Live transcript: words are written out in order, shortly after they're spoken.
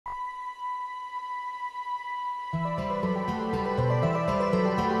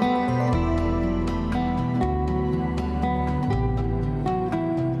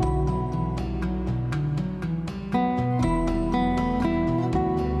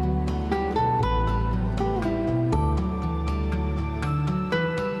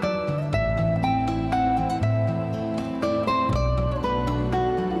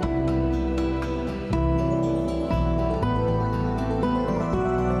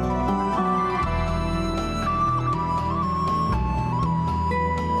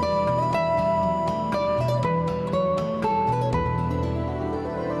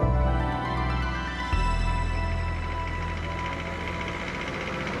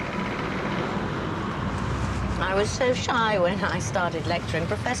I was so shy when I started lecturing.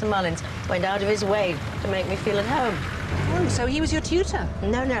 Professor Mullins went out of his way to make me feel at home. Oh, so he was your tutor?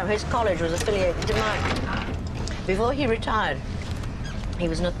 No, his college was affiliated to mine. Before he retired, he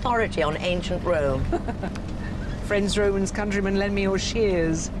was an authority on ancient Rome. Friends, Romans, countrymen, lend me your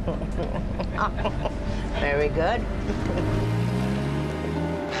shears. Very good.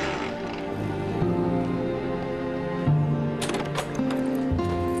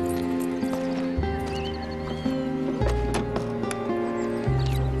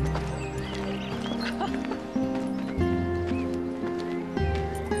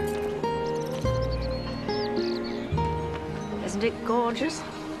 Isn't it gorgeous?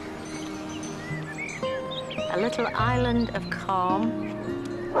 A little island of calm.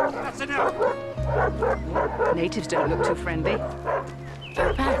 That's enough! Natives don't look too friendly. So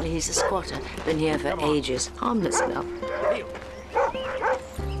apparently he's a squatter, been here for ages. Harmless enough.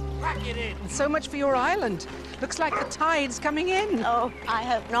 Whack it in! So much for your island. Looks like the tide's coming in. Oh, I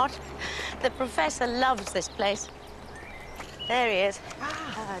hope not. The professor loves this place. There he is.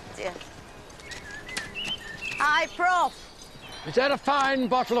 Oh, dear. Hi, Prof. Is that a fine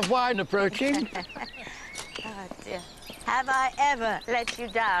bottle of wine approaching? Oh, dear. Have I ever let you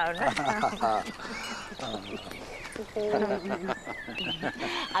down?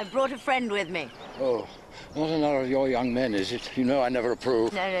 I brought a friend with me. Oh, not another of your young men, is it? You know I never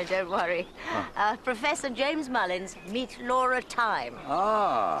approve. No, don't worry. Professor James Mullins, meet Laura Thyme.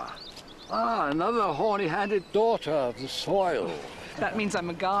 Another horny-handed daughter of the soil. That means I'm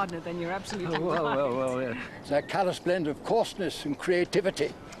a gardener, then you're absolutely right. Well, yeah. It's that callous blend of coarseness and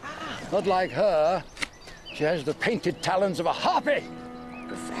creativity. Not like her. She has the painted talons of a harpy.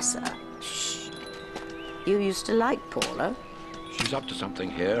 Professor, shh. You used to like Paula. She's up to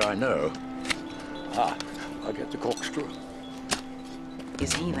something here, I know. I'll get the corkscrew.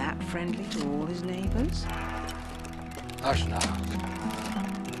 Is he that friendly to all his neighbours? Hush now.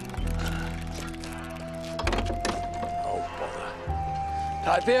 Oh, bother.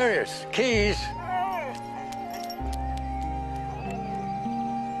 Tiberius, keys.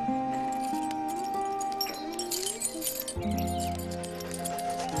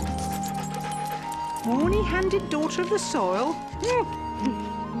 Horny-handed daughter of the soil?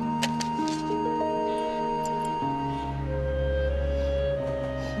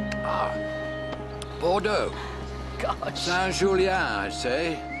 Bordeaux. Gosh. Saint-Julien, I'd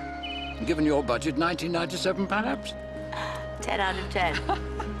say. And given your budget, 1997, perhaps? 10 out of 10.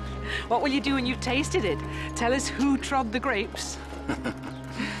 What will you do when you've tasted it? Tell us who trod the grapes.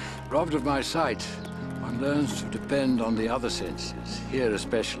 Robbed of my sight, one learns to depend on the other senses, here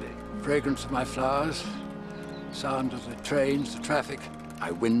especially. Fragrance of my flowers, sound of the trains, the traffic,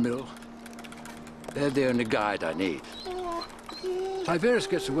 my windmill. They're the only guide I need. Tiberius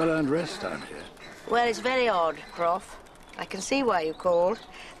gets a well-earned rest down here. Well, it's very odd, Prof. I can see why you called.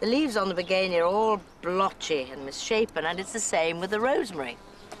 The leaves on the begonia are all blotchy and misshapen, and it's the same with the rosemary.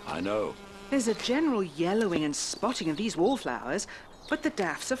 I know. There's a general yellowing and spotting of these wallflowers, but the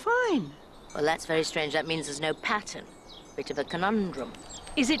daffs are fine. Well, that's very strange. That means there's no pattern. Bit of a conundrum.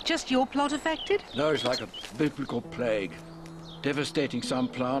 Is it just your plot affected? No, it's like a biblical plague. Devastating some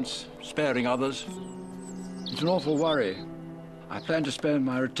plants, sparing others. It's an awful worry. I plan to spend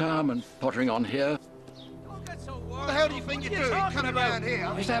my retirement pottering on here. What the hell do you think you're doing coming around here?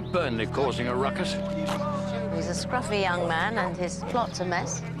 Is that Burnley causing a ruckus? He's a scruffy young man, and his plot's a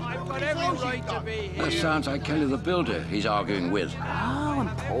mess. I've got every right to be here. That sounds like Kelly the Builder he's arguing with. Oh,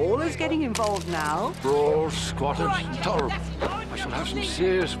 and Paul is getting involved now. Brawls, squatters, tolerable. I shall have some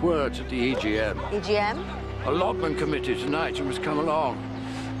serious words at the EGM. EGM? Allotment committee tonight. You must come along.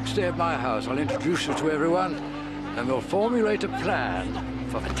 Stay at my house. I'll introduce you to everyone, and we'll formulate a plan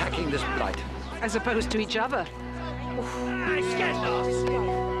for attacking this blight. As opposed to each other. Get lost!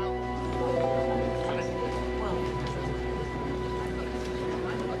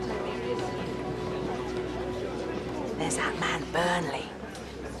 There's that man, Burnley.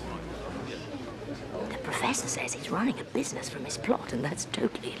 The professor says he's running a business from his plot, and that's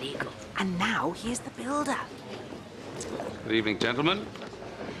totally illegal. And now he is the builder. Good evening, gentlemen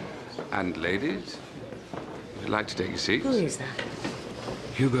and ladies. Would you like to take your seats? Who is that?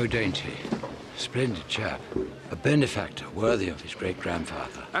 Hugo Dainty. Splendid chap. A benefactor worthy of his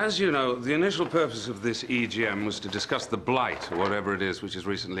great-grandfather. As you know, the initial purpose of this EGM was to discuss the blight, or whatever it is, which has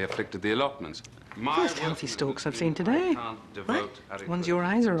recently afflicted the allotments. First healthy stalks I've seen today. Ones your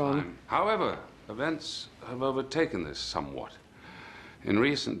eyes are on. However, events have overtaken this somewhat. In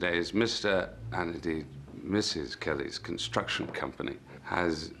recent days, Mr. and indeed Mrs. Kelly's construction company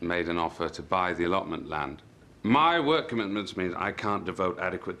has made an offer to buy the allotment land My work commitments mean I can't devote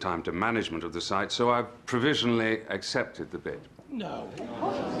adequate time to management of the site, so I've provisionally accepted the bid. No.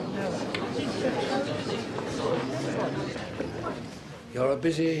 You're a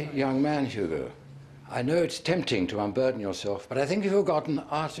busy young man, Hugo. I know it's tempting to unburden yourself, but I think you've forgotten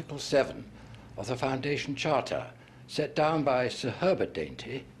Article 7 of the Foundation Charter, set down by Sir Herbert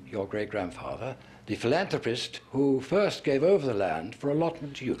Dainty, your great-grandfather, the philanthropist who first gave over the land for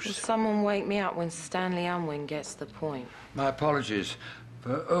allotment use. Will someone wake me up when Stanley Unwin gets the point? My apologies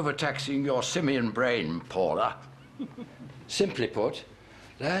for overtaxing your simian brain, Paula. Simply put,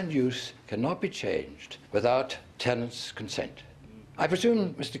 land use cannot be changed without tenants' consent. I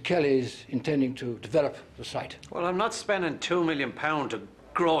presume Mr. Kelly's intending to develop the site. Well, I'm not spending £2 million to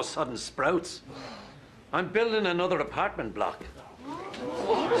grow sudden sprouts. I'm building another apartment block.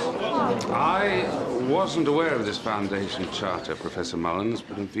 I wasn't aware of this foundation charter, Professor Mullins,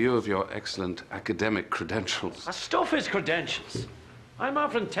 but in view of your excellent academic credentials... That stuff is credentials. I'm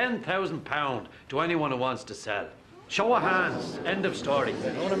offering £10,000 to anyone who wants to sell. Show of hands. End of story.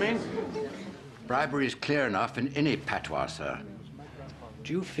 You know what I mean? Bribery is clear enough in any patois, sir.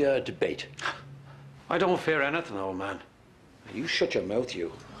 Do you fear debate? I don't fear anything, old man. You shut your mouth,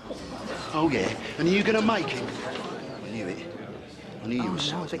 you. Oh, yeah? And are you going to make it? I knew it. I knew you were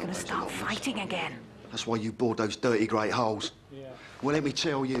No, they're going to start fighting again. That's why you bored those dirty great holes. Yeah. Well, let me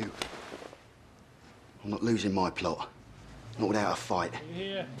tell you. I'm not losing my plot. Not without a fight.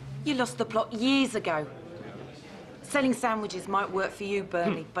 Yeah. You lost the plot years ago. Selling sandwiches might work for you,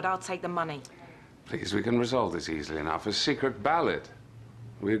 Bernie, but I'll take the money. Please, we can resolve this easily enough. A secret ballot.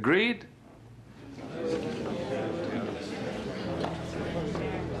 We agreed?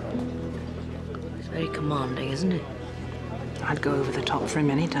 It's very commanding, isn't it? I'd go over the top for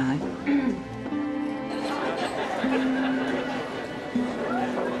him any time.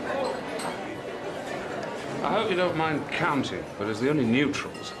 I hope you don't mind counting, but as the only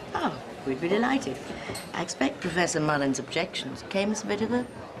neutrals... Oh, we'd be delighted. I expect Professor Mullins' objections came as a bit of a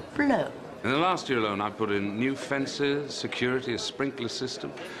blow. In the last year alone, I put in new fences, security, a sprinkler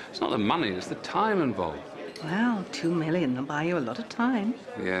system. It's not the money, it's the time involved. Well, $2 million will buy you a lot of time.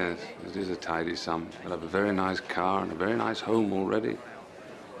 Yes, it is a tidy sum. I'll have a very nice car and a very nice home already.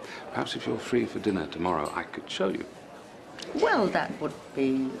 Perhaps if you're free for dinner tomorrow, I could show you. Well, that would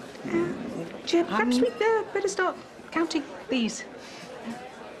be... Perhaps we'd better start counting these.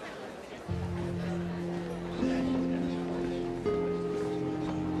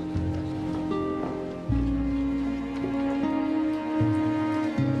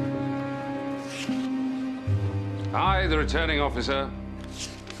 Hi, the returning officer.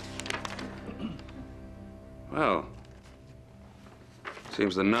 Well,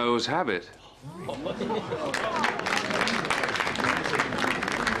 seems the no's have it.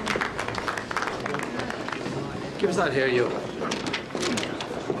 Give us that here, you.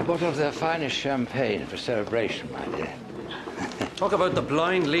 A bottle of their finest champagne for celebration, my dear. Talk about the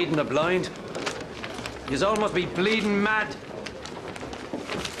blind leading the blind. Yous all must be bleeding mad.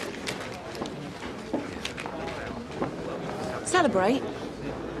 Celebrate?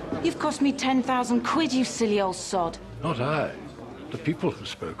 You've cost me 10,000 quid, you silly old sod. Not I. The people have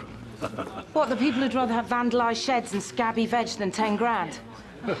spoken. What, the people who'd rather have vandalised sheds and scabby veg than 10 grand?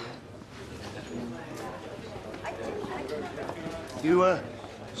 You,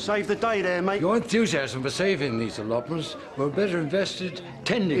 saved the day there, mate. Your enthusiasm for saving these allotments were better invested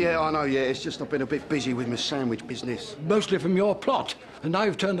tending. Yeah, I know, yeah. It's just I've been a bit busy with my sandwich business. Mostly from your plot. And now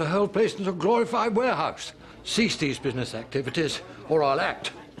you've turned the whole place into a glorified warehouse. Cease these business activities, or I'll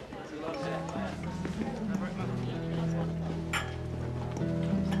act.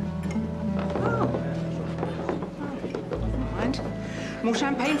 Mind? More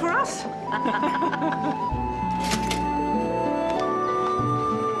champagne for us?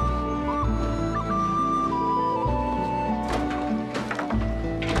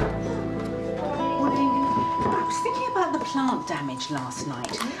 Plant damage last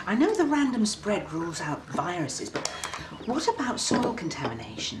night. I know the random spread rules out viruses, but what about soil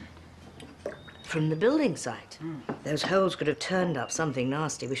contamination? From the building site. Those holes could have turned up something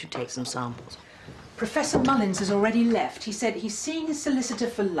nasty. We should take some samples. Professor Mullins has already left. He said he's seeing his solicitor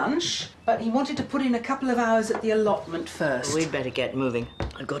for lunch, but he wanted to put in a couple of hours at the allotment first. Well, we'd better get moving.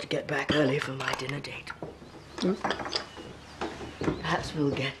 I've got to get back early for my dinner date. Perhaps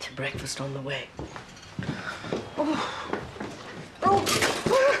we'll get to breakfast on the way. Oh!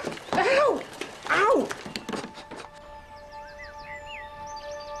 Ow! Ow!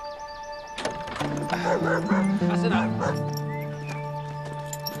 That's enough.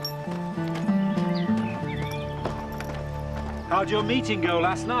 How'd your meeting go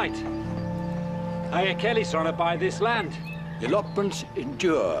last night? I Kelly's trying to buy this land. Elopements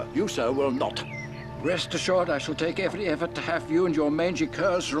endure. You, sir, will not. Rest assured I shall take every effort to have you and your mangy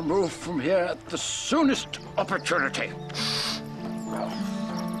curs removed from here at the soonest opportunity.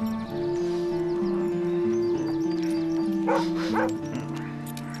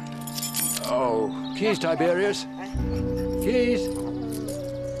 Oh, keys, Tiberius. Keys.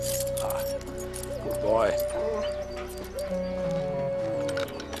 Ah, good boy.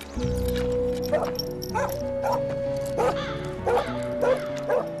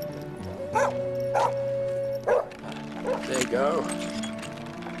 There you go.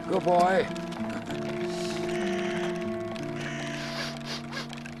 Good boy.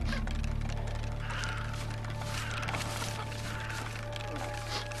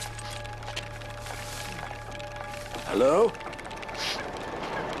 Hello?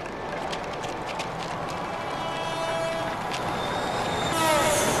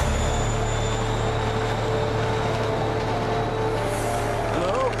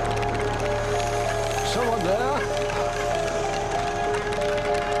 Hello? Someone there?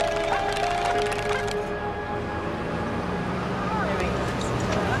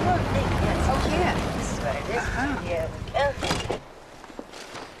 Oh, here. This is where it is. Here we go.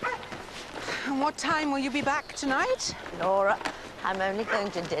 And what time will you be back tonight? Laura, I'm only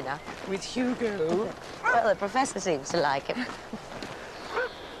going to dinner. With Hugo. Well, the professor seems to like him.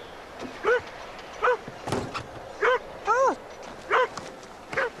 Oh!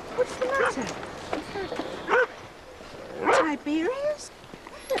 What's the matter? Tiberius?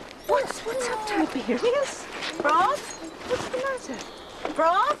 What's up, Tiberius? Prof? What's the matter?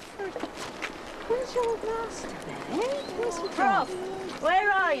 Prof? Where's your old master then? Where's he Prof,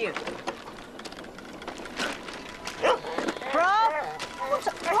 where are you? Prof?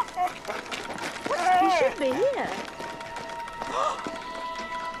 He should be here.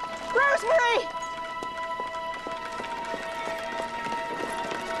 Rosemary!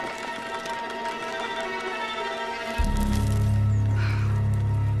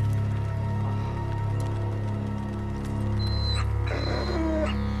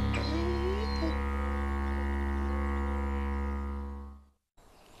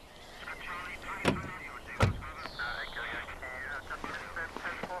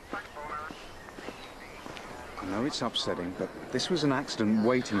 I know it's upsetting, but this was an accident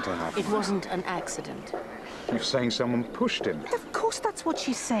waiting to happen. It wasn't an accident. You're saying someone pushed him? Of course that's what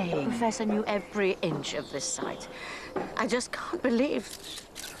she's saying. The professor knew every inch of this site. I just can't believe...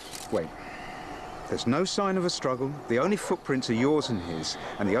 Wait. There's no sign of a struggle. The only footprints are yours and his.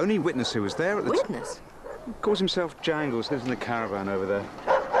 And the only witness who was there at the Witness? He calls himself Jangles, lives in the caravan over there.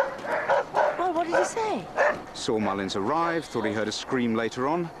 Well, what did he say? Saw Mullins arrive, thought he heard a scream later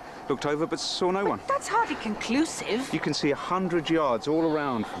on. Looked over, but saw no one. That's hardly conclusive. You can see 100 yards all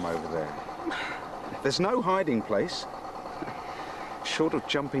around from over there. There's no hiding place. Short of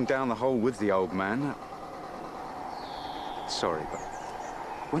jumping down the hole with the old man. Sorry, but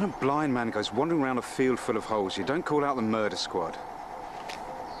when a blind man goes wandering around a field full of holes, you don't call out the murder squad.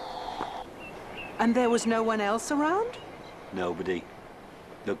 And there was no one else around? Nobody.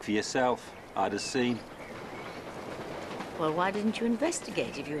 Look for yourself. I'd have seen. Well, why didn't you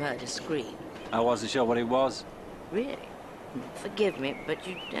investigate if you heard a scream? I wasn't sure what it was. Really? Forgive me, but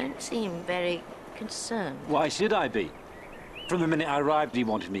you don't seem very concerned. Why should I be? From the minute I arrived, he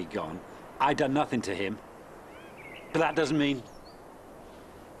wanted me gone. I'd done nothing to him. But that doesn't mean...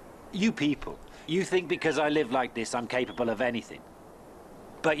 You people, you think because I live like this, I'm capable of anything.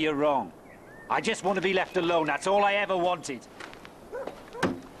 But you're wrong. I just want to be left alone. That's all I ever wanted.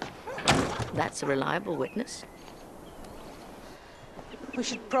 That's a reliable witness. We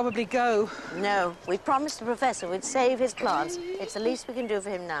should probably go. No, we promised the professor we'd save his plants. It's the least we can do for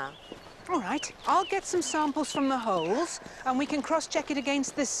him now. All right, I'll get some samples from the holes, and we can cross-check it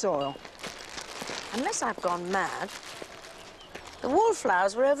against this soil. Unless I've gone mad. The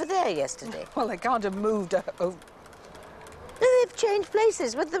wallflowers were over there yesterday. Well, they can't have moved over. They've changed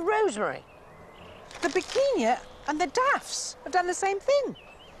places with the rosemary. The Bikini and the daffs have done the same thing.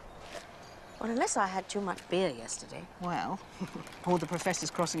 Well, unless I had too much beer yesterday. Well, or the professor's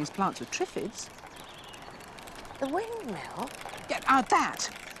crossing his plants with triffids. The windmill? Yeah,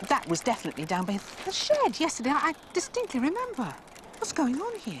 that was definitely down by the shed yesterday. I distinctly remember. What's going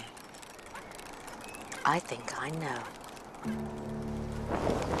on here? I think I know.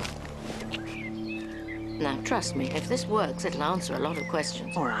 Now, trust me, if this works, it'll answer a lot of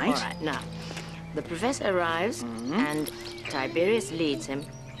questions. All right. All right, now, the professor arrives, and Tiberius leads him.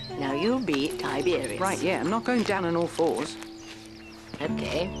 Now, you be Tiberius. Right, yeah, I'm not going down on all fours.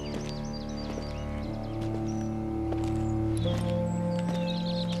 Okay.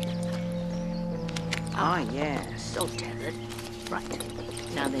 Ah, yes. Still tethered. Right.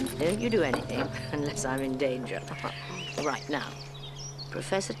 Now then, don't you do anything unless I'm in danger. Right, now.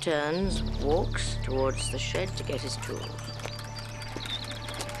 Professor turns, walks towards the shed to get his tools.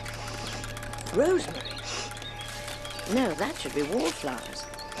 Rosemary. No, that should be wallflowers.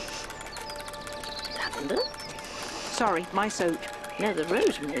 Lavender? Sorry, my suit. No, the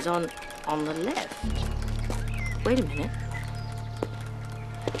rosemary's on the left. Wait a minute.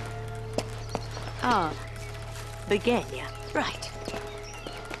 Ah, begania. Right.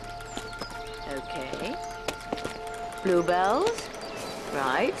 Okay. Bluebells.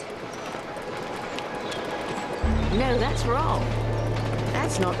 Right. No, that's wrong.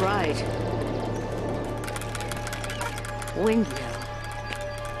 That's not right. Windmill.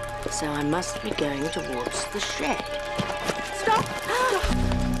 So I must be going towards the shed. Stop!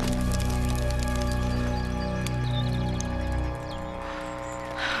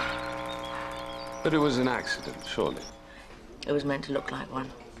 But it was an accident, surely. It was meant to look like one.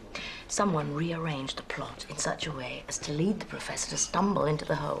 Someone rearranged the plot in such a way as to lead the professor to stumble into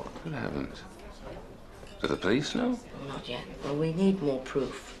the hole. Good heavens. Do the police know? Not yet. Well, we need more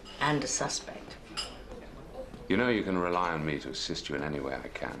proof and a suspect. You know you can rely on me to assist you in any way I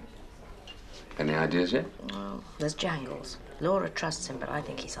can. Any ideas yet? Well, there's Jangles. Laura trusts him, but I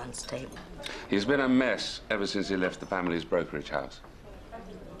think he's unstable. He's been a mess ever since he left the family's brokerage house.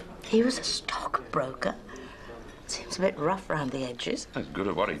 He was a stockbroker. Seems a bit rough around the edges. That's good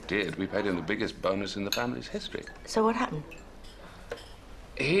at what he did. We paid him the biggest bonus in the family's history. So what happened?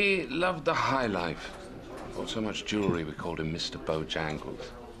 He loved the high life. Bought so much jewelry we called him Mr.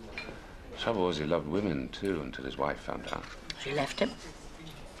 Bojangles. Trouble was he loved women too until his wife found out. She left him?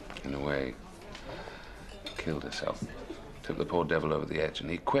 In a way, killed herself. Took the poor devil over the edge and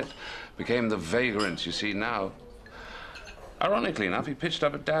he quit. Became the vagrant you see now. Ironically enough, he pitched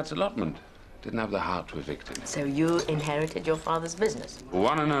up at Dad's allotment. Didn't have the heart to evict him. So you inherited your father's business?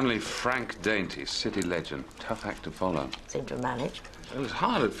 One and only Frank Dainty, city legend. Tough act to follow. Seemed to manage. It was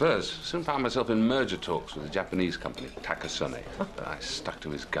hard at first. Soon found myself in merger talks with a Japanese company, Takasone. But I stuck to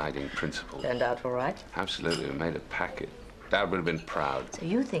his guiding principles. Turned out all right? Absolutely, we made a packet. Dad would have been proud. So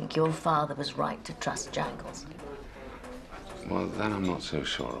you think your father was right to trust Jangles? Well, that I'm not so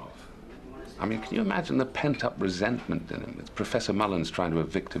sure of. I mean, can you imagine the pent-up resentment in him with Professor Mullins trying to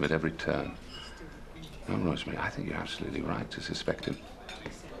evict him at every turn? No, Rosemary, I think you're absolutely right to suspect him.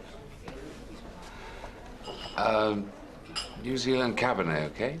 New Zealand Cabernet,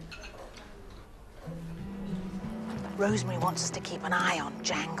 okay? Rosemary wants us to keep an eye on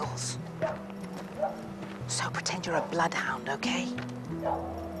Jangles. So pretend you're a bloodhound, okay?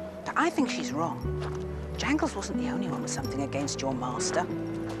 But I think she's wrong. Jangles wasn't the only one with something against your master.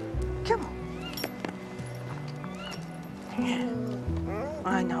 Come on.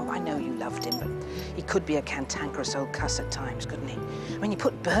 I know you loved him, but he could be a cantankerous old cuss at times, couldn't he? I mean, he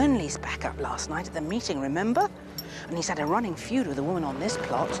put Burnley's back up last night at the meeting, remember? And he's had a running feud with a woman on this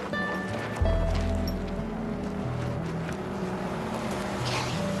plot.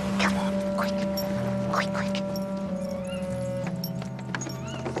 Kelly, come on, quick, quick.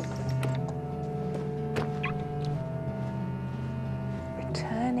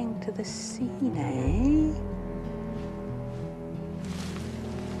 Returning to the scene, eh?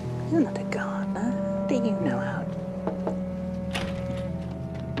 You're not a gardener. Do you know how?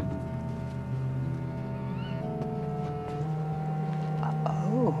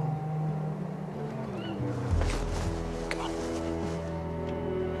 Oh. Come on.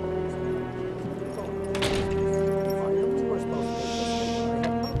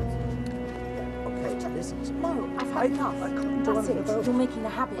 Okay, listen. No, I've had enough. That's it. You're making a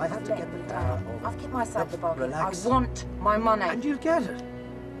habit. I have to get the I've kept myself the bargain. Relax. I want my money. And you'll get it.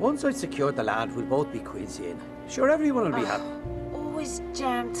 Once I've secured the land, we'll both be queens in. Sure, everyone will be happy. Always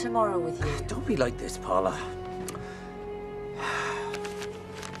jam tomorrow with you. Don't be like this, Paula.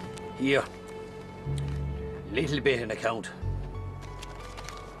 Here. Little bit in account.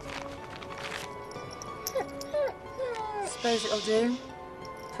 Suppose it'll do.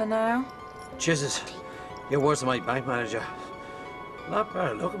 For now. Jesus, you're worse than my bank manager. Not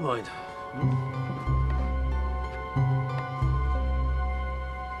better look of mine.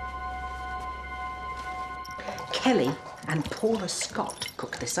 Kelly and Paula Scott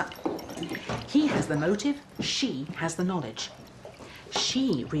cooked this up. He has the motive, she has the knowledge.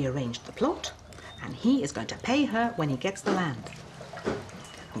 She rearranged the plot, and he is going to pay her when he gets the land.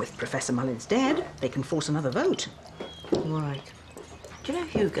 With Professor Mullins dead, they can force another vote. All right. Do you know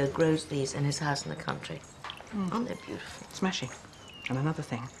Hugo grows these in his house in the country? Aren't they beautiful? Smashing. And another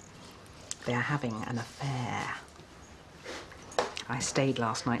thing, they are having an affair. I stayed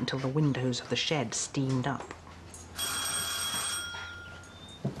last night until the windows of the shed steamed up.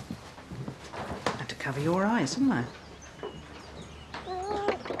 Had to cover your eyes, didn't I?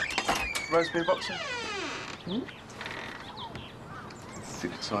 Rosemary boxer? If you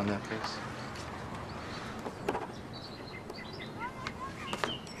could sign that, please.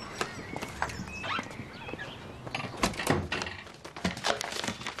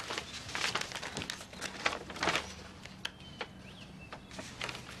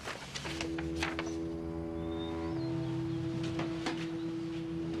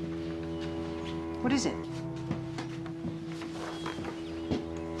 What is it?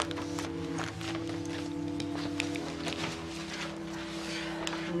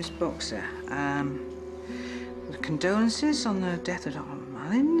 Miss Boxer, condolences on the death of Dr.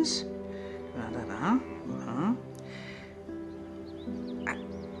 Mullins.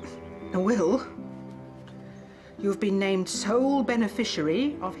 A will. You've been named sole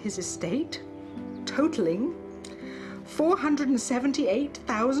beneficiary of his estate, totaling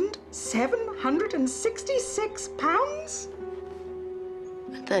 £478,766.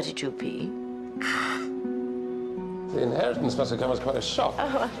 32p. The inheritance must have come as quite a shock.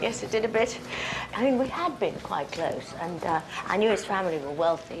 Oh, well, yes, it did a bit. I mean, we had been quite close, and I knew his family were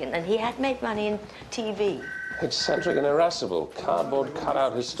wealthy, and he had made money in TV. Eccentric and irascible, cardboard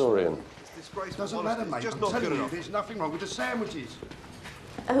cutout historian. Disgrace doesn't matter, mate. Just not good enough. There's nothing wrong with the sandwiches.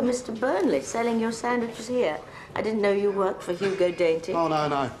 Oh, Mr. Burnley, selling your sandwiches here. I didn't know you worked for Hugo Dainty. Oh, no,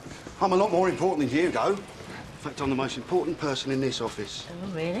 no. I'm a lot more important than Hugo. In fact, I'm the most important person in this office.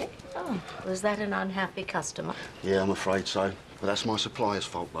 Oh, really? Oh, was that an unhappy customer? Yeah, I'm afraid so. But that's my supplier's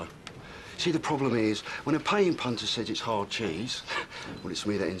fault, though. See, the problem is, when a paying punter says it's hard cheese, well, it's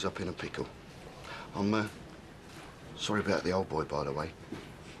me that ends up in a pickle. I'm, sorry about the old boy, by the way.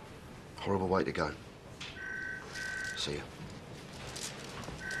 Horrible way to go. See you.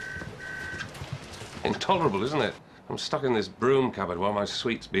 Intolerable, isn't it? I'm stuck in this broom cupboard while my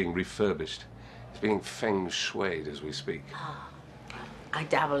suite's being refurbished. It's being feng shuied as we speak. Oh, I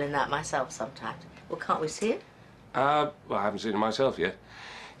dabble in that myself sometimes. Well, can't we see it? Well, I haven't seen it myself yet.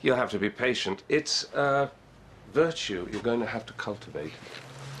 You'll have to be patient. It's a virtue you're going to have to cultivate.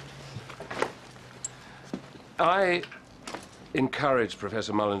 I encouraged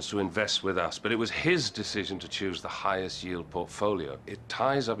Professor Mullins to invest with us, but it was his decision to choose the highest yield portfolio. It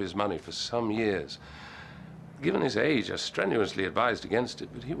ties up his money for some years. Given his age, I strenuously advised against it,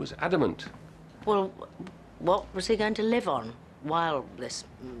 but he was adamant. Well, what was he going to live on while this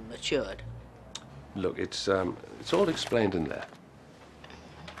matured? Look, it's all explained in there.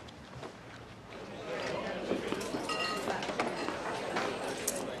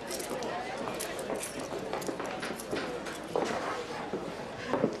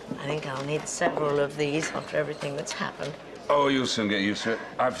 I think I'll need several of these after everything that's happened. Oh, you'll soon get used to it.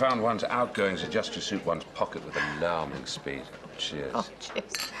 I've found one's outgoings adjust to suit one's pocket with alarming speed. Cheers. Oh,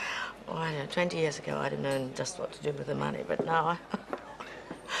 cheers. Oh, I know. 20 years ago, I'd have known just what to do with the money, but now I...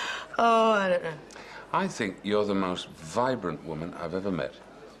 Oh, I don't know. I think you're the most vibrant woman I've ever met.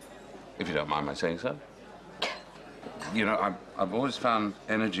 If you don't mind my saying so. You know, I've always found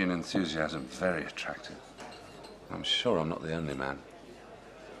energy and enthusiasm very attractive. I'm sure I'm not the only man.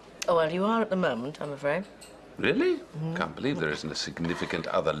 Oh, well, you are at the moment, I'm afraid. Really? Can't believe there isn't a significant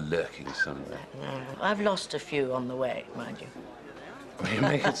other lurking somewhere. No, I've lost a few on the way, mind you. Well, you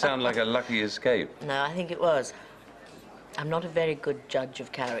make it sound like a lucky escape. No, I think it was. I'm not a very good judge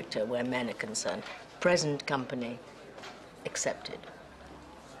of character where men are concerned. Present company accepted.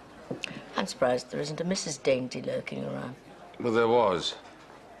 I'm surprised there isn't a Mrs. Dainty lurking around. Well, there was.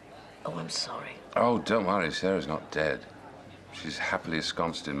 Oh, I'm sorry. Oh, don't worry, Sarah's not dead. She's happily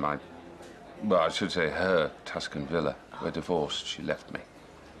ensconced in my... Well, I should say her Tuscan villa. We're divorced. She left me.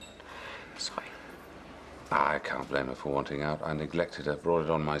 Sorry. I can't blame her for wanting out. I neglected her, brought it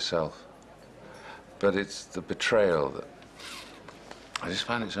on myself. But it's the betrayal that... I just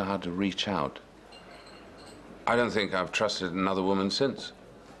find it so hard to reach out. I don't think I've trusted another woman since.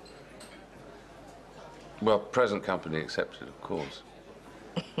 Well, present company accepted, of course.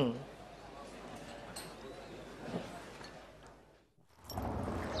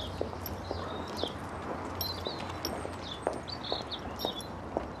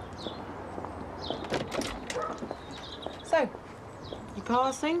 So, you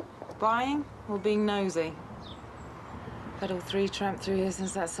passing, buying, or being nosy? Had all three tramped through here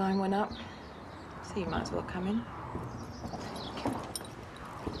since that sign went up. So you might as well come in.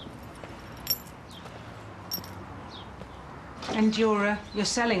 And you're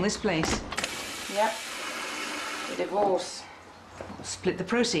selling this place? Yep. The divorce. Split the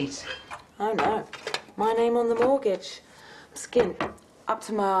proceeds? Oh, no. My name on the mortgage. Skin up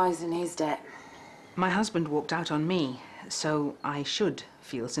to my eyes in his debt. My husband walked out on me, so I should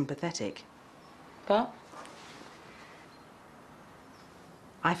feel sympathetic. But?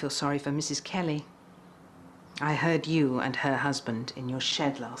 I feel sorry for Mrs. Kelly. I heard you and her husband in your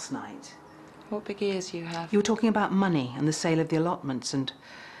shed last night. What big ears you have. You were talking about money and the sale of the allotments, and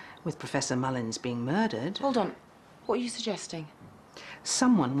with Professor Mullins being murdered... Hold on. What are you suggesting?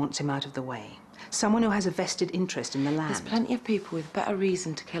 Someone wants him out of the way. Someone who has a vested interest in the land. There's plenty of people with better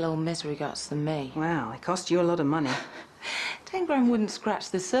reason to kill old misery guts than me. Well, it cost you a lot of money. 10 grand wouldn't scratch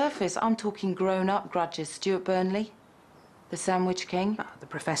the surface. I'm talking grown-up grudges. Stuart Burnley, the Sandwich King. Oh, the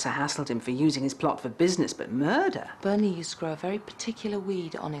professor hassled him for using his plot for business, but murder? Burnley used to grow a very particular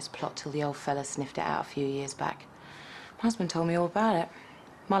weed on his plot till the old fella sniffed it out a few years back. My husband told me all about it.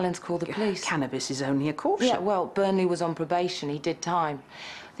 Mullins called the police. Cannabis is only a caution. Yeah, well, Burnley was on probation. He did time.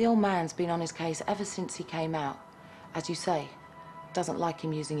 The old man's been on his case ever since he came out. As you say, doesn't like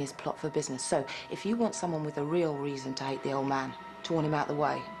him using his plot for business. So, if you want someone with a real reason to hate the old man, to want him out the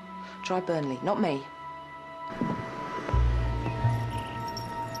way, try Burnley, not me.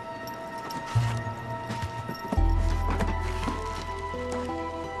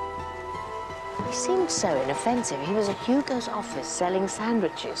 He seemed so inoffensive. He was at Hugo's office selling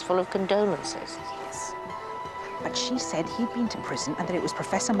sandwiches full of condolences. Yes. But she said he'd been to prison and that it was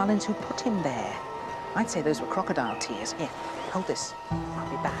Professor Mullins who put him there. I'd say those were crocodile tears. Here, hold this. I'll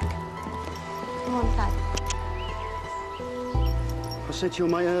be back. Come on, Thyme. I said to your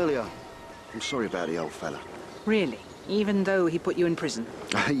mate earlier, I'm sorry about the old fella. Really? Even though he put you in prison?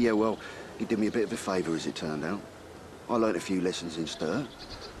 Yeah, well, he did me a bit of a favour, as it turned out. I learnt a few lessons in stir.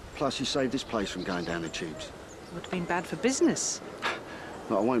 Plus, he saved this place from going down the tubes. Would have been bad for business.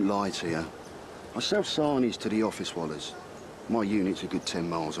 Look, I won't lie to you. I sell sarnies to the office wallers. My unit's a good 10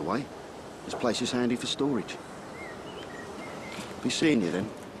 miles away. This place is handy for storage. Be seeing you then.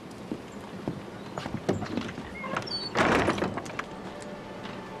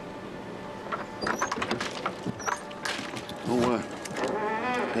 Oh,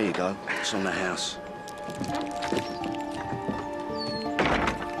 there you go. It's on the house.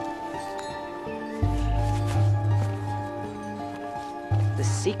 The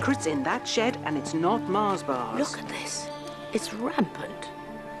secret's in that shed, and it's not Mars bars. Look at this. It's rampant.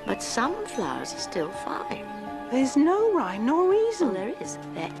 But some flowers are still fine. There's no rhyme nor reason. Well, there is.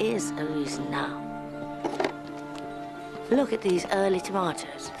 There is a reason now. Look at these early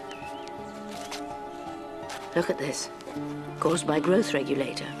tomatoes. Look at this. Caused by growth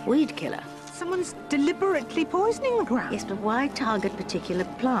regulator, weed killer. Someone's deliberately poisoning the ground. Yes, but why target particular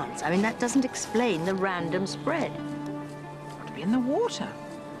plants? I mean, that doesn't explain the random spread. Got to be in the water.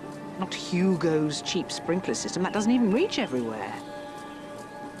 Not Hugo's cheap sprinkler system. That doesn't even reach everywhere.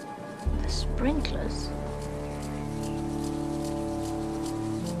 The sprinklers?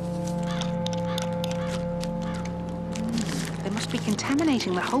 They must be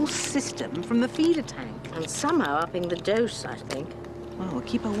contaminating the whole system from the feeder tank. And somehow upping the dose, I think. Well, we'll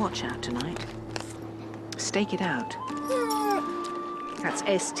keep a watch out tonight. Stake it out. That's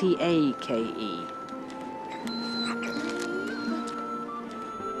S-T-A-K-E.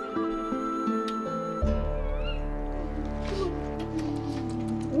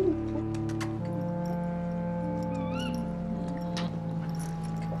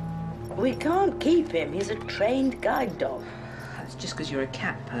 We can't keep him. He's a trained guide dog. That's just because you're a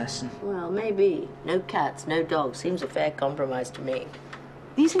cat person. Well, maybe. No cats, no dogs. Seems a fair compromise to me.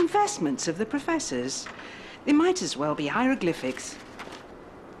 These investments of the professor's, they might as well be hieroglyphics.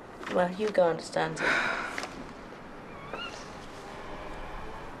 Well, Hugo understands it.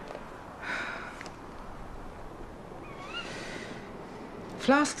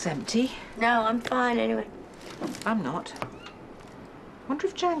 Flask's empty. No, I'm fine anyway. I'm not. Wonder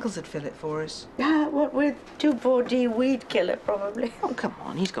if Jangles would fill it for us. What with 2,4-D weed killer, probably. Oh, come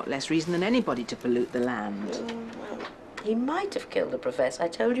on. He's got less reason than anybody to pollute the land. Well, he might have killed the professor. I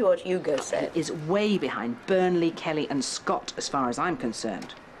told you what Hugo said. He is way behind Burnley, Kelly and Scott, as far as I'm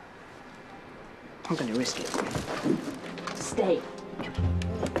concerned. I'm going to risk it. Stay.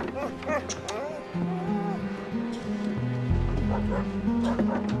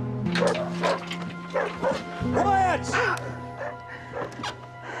 Quiet!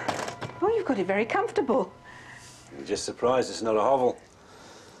 Oh, you've got it very comfortable. I'm just surprised it's not a hovel.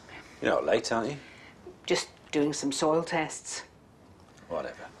 You're not late, aren't you? Just doing some soil tests.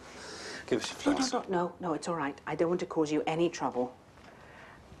 Whatever. Give us your flask. No, it's all right. I don't want to cause you any trouble.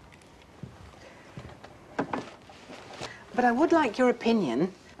 But I would like your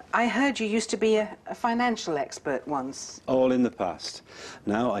opinion. I heard you used to be a financial expert once. All in the past.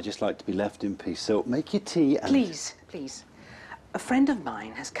 Now I just like to be left in peace. So make your tea and... Please, please. A friend of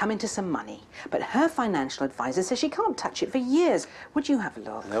mine has come into some money, but her financial advisor says she can't touch it for years. Would you have a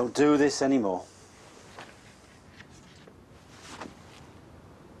look? I don't do this anymore.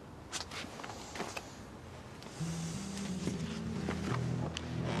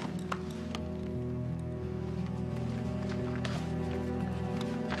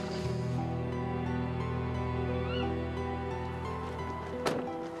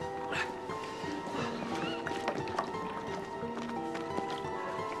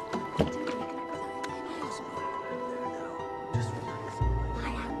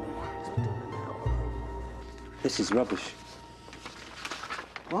 This is rubbish.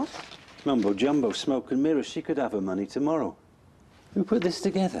 What? Mumbo jumbo, smoke and mirrors. She could have her money tomorrow. Who put this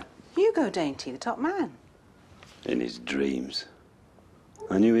together? Hugo Dainty, the top man. In his dreams.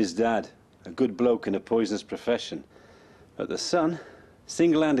 I knew his dad, a good bloke in a poisonous profession. But the son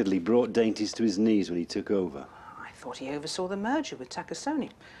single-handedly brought Dainty's to his knees when he took over. I thought he oversaw the merger with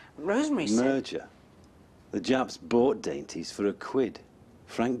Takasone. Rosemary said... Merger? The Japs bought Dainty's for £1.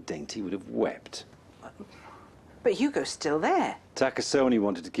 Frank Dainty would have wept. But Hugo's still there. Takasone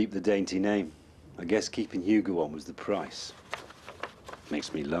wanted to keep the Dainty name. I guess keeping Hugo on was the price.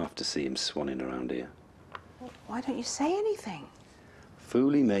 Makes me laugh to see him swanning around here. Why don't you say anything?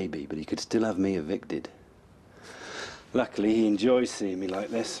 Fool he may be, but he could still have me evicted. Luckily, he enjoys seeing me like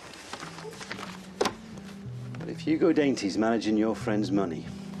this. But if Hugo Dainty's managing your friend's money...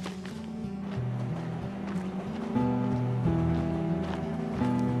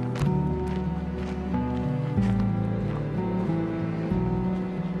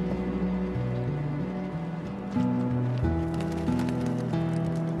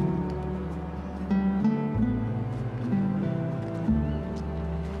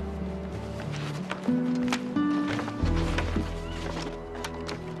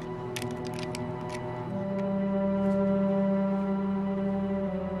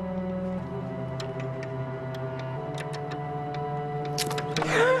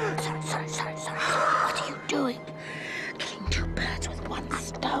 Sorry. What are you doing? Killing two birds with one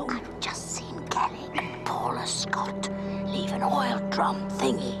stone. I've just seen Kelly and Paula Scott leave an oil drum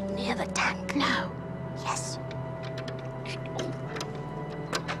thingy near the tank. No. Yes.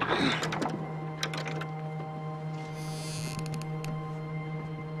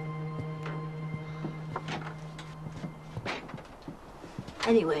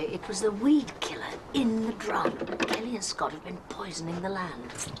 Anyway, it was the weed killer in the drum. Kelly and Scott have been poisoning the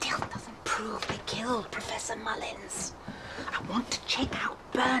land. Still doesn't prove they killed Professor Mullins. I want to check out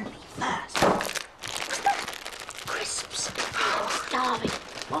Burnley first. Crisps. Oh, starving.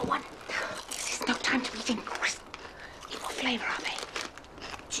 What one? This is no time to be eating crisps. What flavour are they?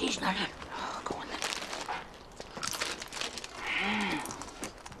 Cheese and onion. Oh, go on then.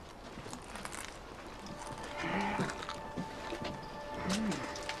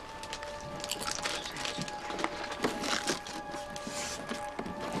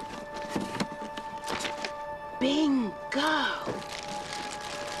 Bingo!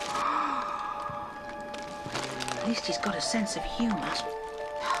 At least he's got a sense of humour.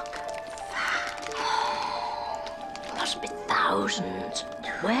 Look, that. Must be thousands.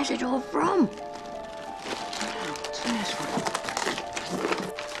 Where's it all from? What's this one?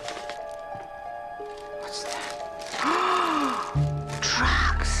 What's that?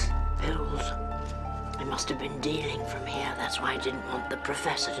 Drugs. Pills. They must have been dealing from here. That's why I didn't want the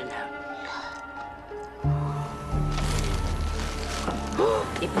professor to know.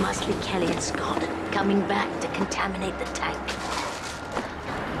 It must be Kelly and Scott coming back to contaminate the tank.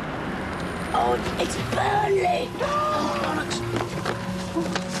 Oh, it's Burnley! Oh, bollocks.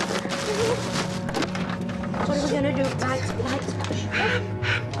 What are we going to do? Lights.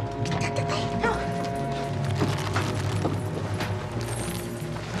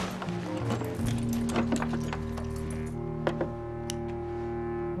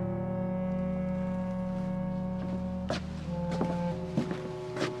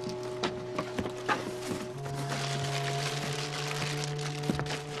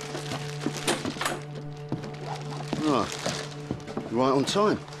 Right on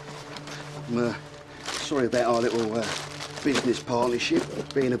time. I'm sorry about our little business partnership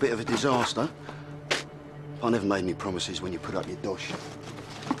being a bit of a disaster. I never made any promises when you put up your dosh.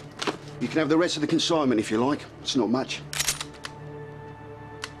 You can have the rest of the consignment if you like. It's not much.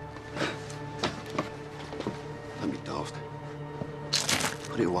 Don't be daft.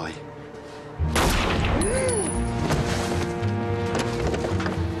 Put it away.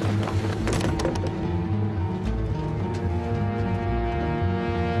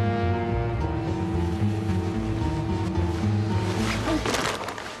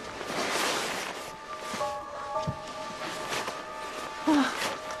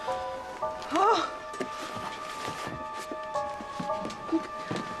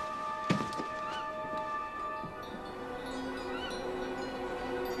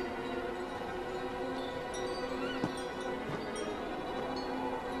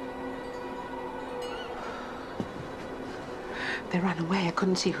 They ran away. I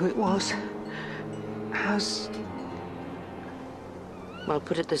couldn't see who it was. How's... Well,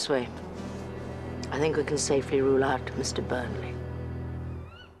 put it this way. I think we can safely rule out Mr. Burnley.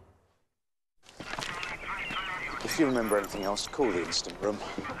 If you remember anything else, call the instant room.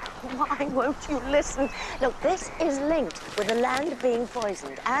 Why won't you listen? Look, this is linked with the land being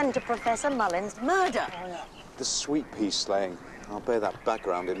poisoned and to Professor Mullins' murder. The sweet pea slaying. I'll bear that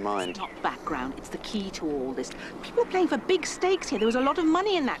background in mind. It's not background, it's the key to all this. People are playing for big stakes here. There was a lot of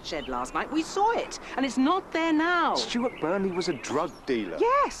money in that shed last night. We saw it, and it's not there now. Stuart Burnley was a drug dealer.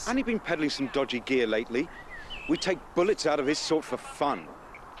 Yes. And he'd been peddling some dodgy gear lately. We take bullets out of his sort for fun.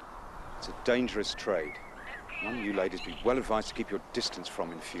 It's a dangerous trade. None of you ladies be well advised to keep your distance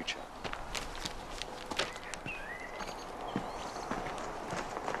from in future.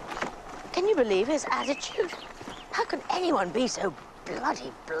 Can you believe his attitude? How can anyone be so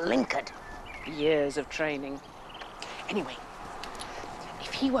bloody blinkered? Years of training. Anyway,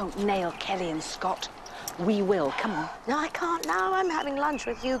 if he won't nail Kelly and Scott, we will. Come on. No, I can't now. I'm having lunch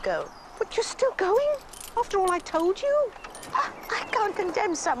with Hugo. But you're still going? After all I told you? I can't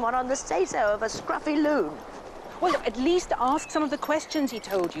condemn someone on the say-so of a scruffy loon. Well, at least ask some of the questions he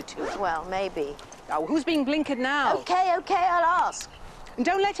told you to. Well, maybe. Oh, who's being blinkered now? Okay, I'll ask. And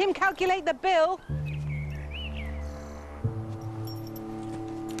don't let him calculate the bill.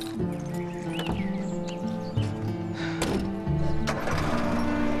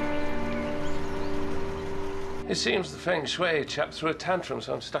 It seems the Feng Shui chap threw a tantrum,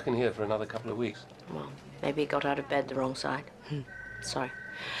 so I'm stuck in here for another couple of weeks. Well, maybe he got out of bed the wrong side. Sorry.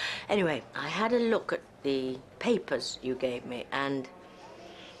 Anyway, I had a look at the papers you gave me, and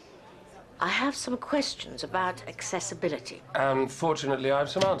I have some questions about accessibility. And fortunately, I have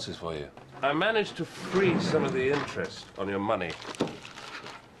some answers for you. I managed to freeze some of the interest on your money.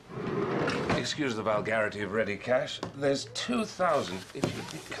 Excuse the vulgarity of ready cash. There's 2,000 if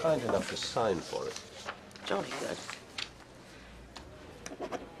you'd be kind enough to sign for it. Jolly good.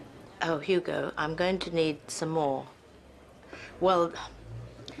 Oh, Hugo, I'm going to need some more. Well,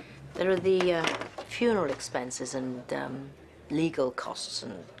 there are the funeral expenses and legal costs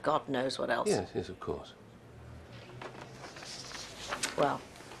and God knows what else. Yes, yes, of course. Well,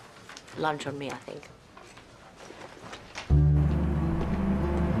 lunch on me, I think.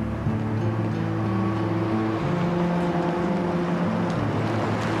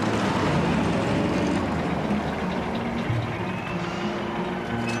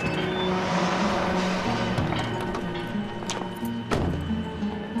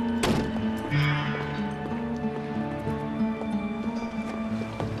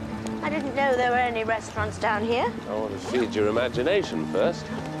 There were any restaurants down here? I want to feed your imagination first.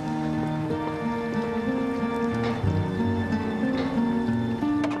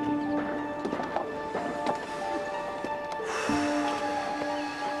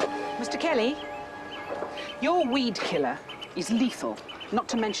 Mr. Kelly, your weed killer is lethal, not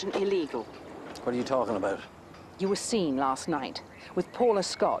to mention illegal. What are you talking about? You were seen last night with Paula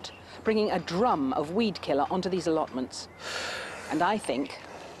Scott bringing a drum of weed killer onto these allotments. And I think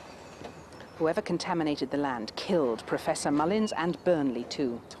whoever contaminated the land killed Professor Mullins and Burnley,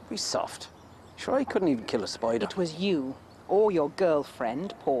 too. Don't be soft. Sure, he couldn't even kill a spider. It was you, or your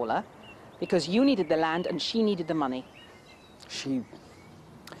girlfriend, Paula, because you needed the land and she needed the money. She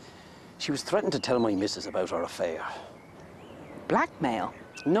was threatened to tell my missus about our affair. Blackmail?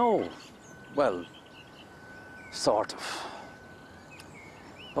 No. Well, sort of.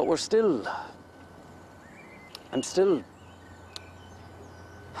 But we're still... I'm still...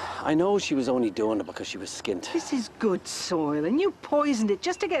 I know she was only doing it because she was skint. This is good soil, and you poisoned it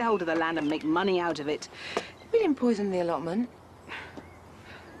just to get hold of the land and make money out of it. We didn't poison the allotment.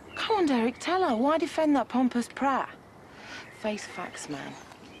 Come on, Derek, tell her. Why defend that pompous prat? Face facts, man.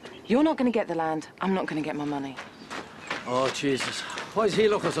 You're not going to get the land. I'm not going to get my money. Oh, Jesus. Why does he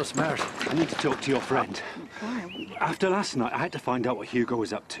look so smart? I need to talk to your friend. Why? After last night, I had to find out what Hugo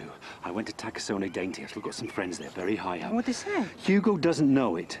was up to. I went to Takasone Dainty. I've still got some friends there, very high up. What'd they say? Hugo doesn't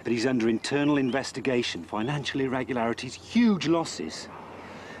know it, but he's under internal investigation, financial irregularities, huge losses.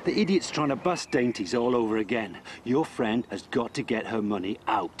 The idiot's trying to bust Dainty's all over again. Your friend has got to get her money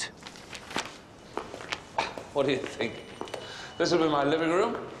out. What do you think? This will be my living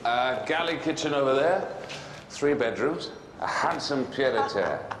room, a galley kitchen over there, 3 bedrooms, a handsome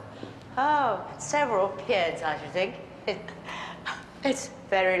pied-à-terre. Oh, several pieds, I should think. It's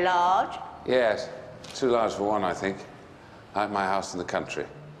very large. Yes, too large for one, I think. Like my house in the country.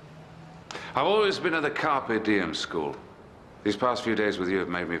 I've always been at the Carpe Diem school. These past few days with you have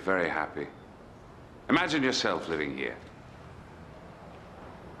made me very happy. Imagine yourself living here.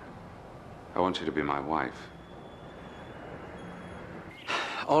 I want you to be my wife.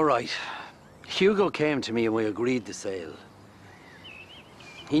 All right. Hugo came to me and we agreed the sale.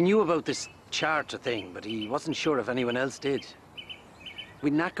 He knew about this charter thing, but he wasn't sure if anyone else did.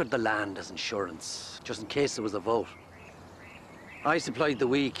 We knackered the land as insurance, just in case there was a vote. I supplied the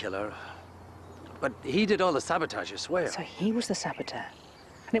weed killer, but he did all the sabotage, I swear. So he was the saboteur.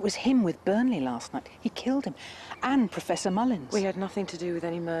 And it was him with Burnley last night. He killed him. And Professor Mullins. We had nothing to do with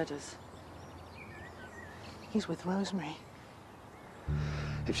any murders. He's with Rosemary.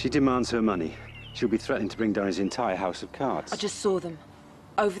 If she demands her money, she'll be threatening to bring down his entire house of cards. I just saw them.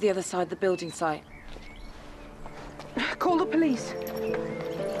 Over the other side of the building site. Call the police.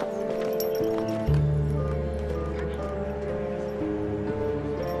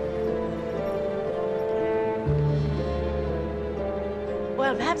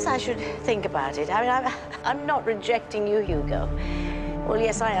 Well, perhaps I should think about it. I mean, I'm not rejecting you, Hugo. Well,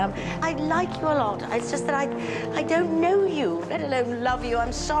 yes, I am. I like you a lot. It's just that I don't know you, let alone love you.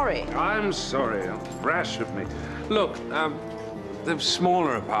 I'm sorry. I'm sorry. Rash of me. Look, there's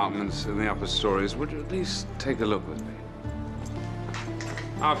smaller apartments in the upper stories. Would you at least take a look with me?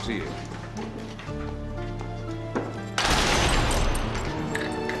 After you.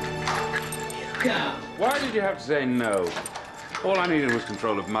 Hugo. Why did you have to say no? All I needed was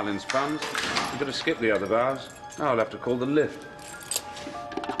control of Mullins' funds. You could have skipped the other bars. Now I'll have to call the lift.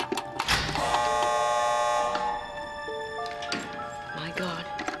 My God.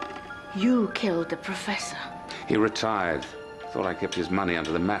 You killed the professor. He retired. Thought I kept his money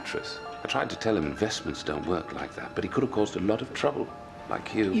under the mattress. I tried to tell him investments don't work like that, but he could have caused a lot of trouble,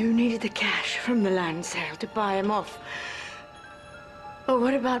 like you. You needed the cash from the land sale to buy him off. Oh,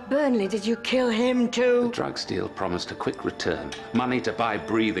 what about Burnley? Did you kill him too? The drugs deal promised a quick return, money to buy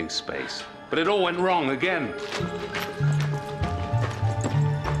breathing space. But it all went wrong again.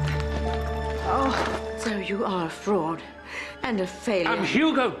 Oh, so you are a fraud and a failure. I'm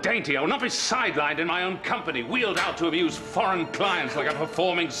Hugo Dainty. I will not be sidelined in my own company, wheeled out to amuse foreign clients like a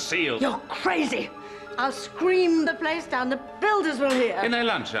performing seal. You're crazy. I'll scream the place down. The builders will hear. In their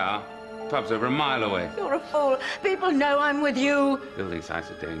lunch hour. Pub's over a mile away. You're a fool. People know I'm with you. Building sites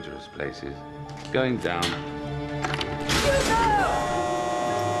are dangerous places. Going down.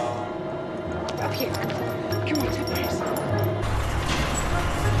 Up here. Come on, take this.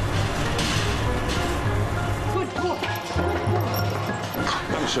 Good boy.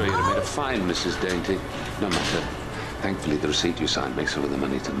 I'm sure you'd have made a fine, Mrs. Dainty. No matter. Thankfully, the receipt you signed makes over the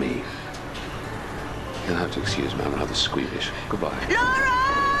money to me. You'll have to excuse me. I'm rather squeamish. Goodbye. Laura!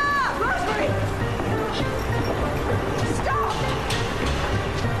 Rosemary! Stop!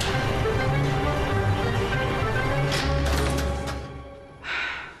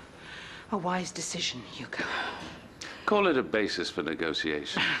 A wise decision, Hugo. Call it a basis for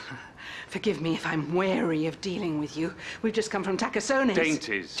negotiation. Forgive me if I'm wary of dealing with you. We've just come from Takasonis.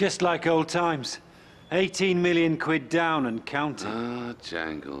 Dainties. Just like old times. 18 million quid down and counting. Ah,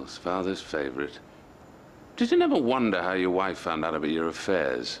 Jangles, father's favourite. Did you never wonder how your wife found out about your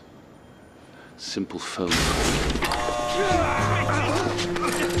affairs? Simple phone call.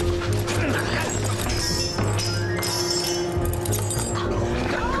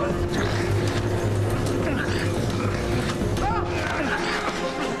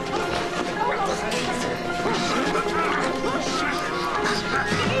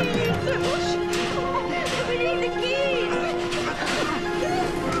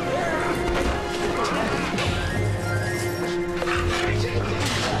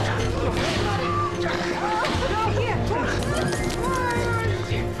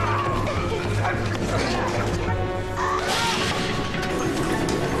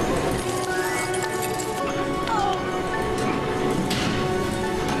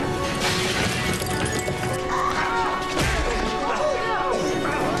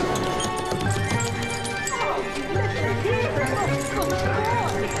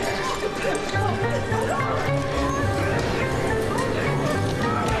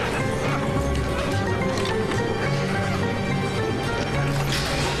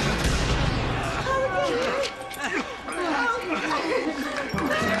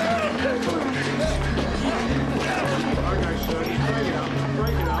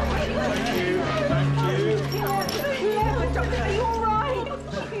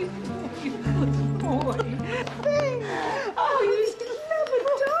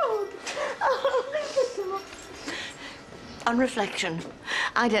 On reflection,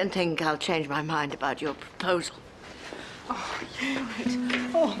 I don't think I'll change my mind about your proposal. Oh, you it.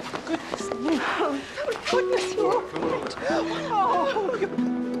 Oh, goodness. Oh, goodness, you're right. Oh,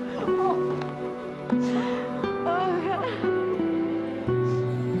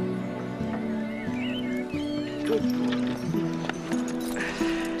 Good boy.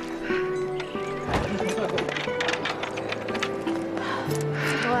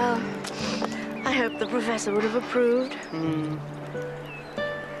 Professor would have approved.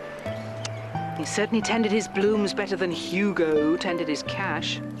 He certainly tended his blooms better than Hugo tended his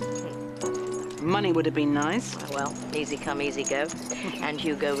cash. Money would have been nice. Well, easy come, easy go. And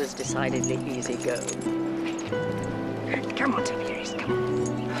Hugo was decidedly easy go. Come on, Tiberius, come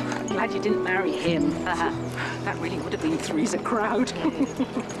on. I'm glad you didn't marry him. That really would have been three's a crowd.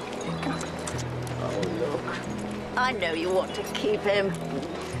 Oh, look. I know you want to keep him.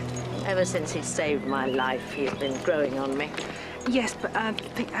 Ever since he saved my life, he's been growing on me. Yes, but,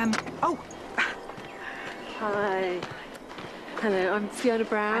 oh! Hi. Hello, I'm Fiona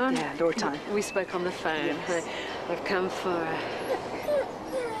Brown. Yeah, Lord Thyme. We spoke on the phone. Yes. I've come for...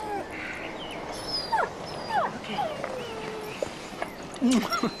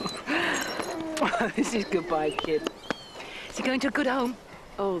 This is goodbye, kid. Is he going to a good home?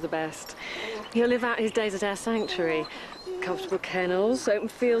 Oh, the best. He'll live out his days at our sanctuary. Comfortable kennels, open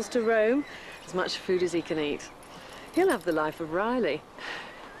fields to roam, as much food as he can eat. He'll have the life of Riley.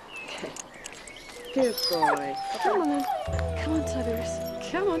 Okay. Good boy. Come on, then. Come on, Tiberius.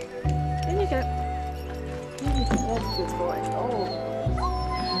 Come on. In you go. That's good boy. Oh.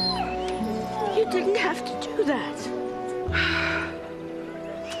 You didn't have to do that.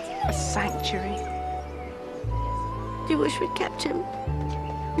 A sanctuary. Do you wish we'd kept him?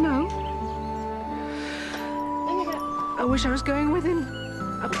 No. I wish I was going with him.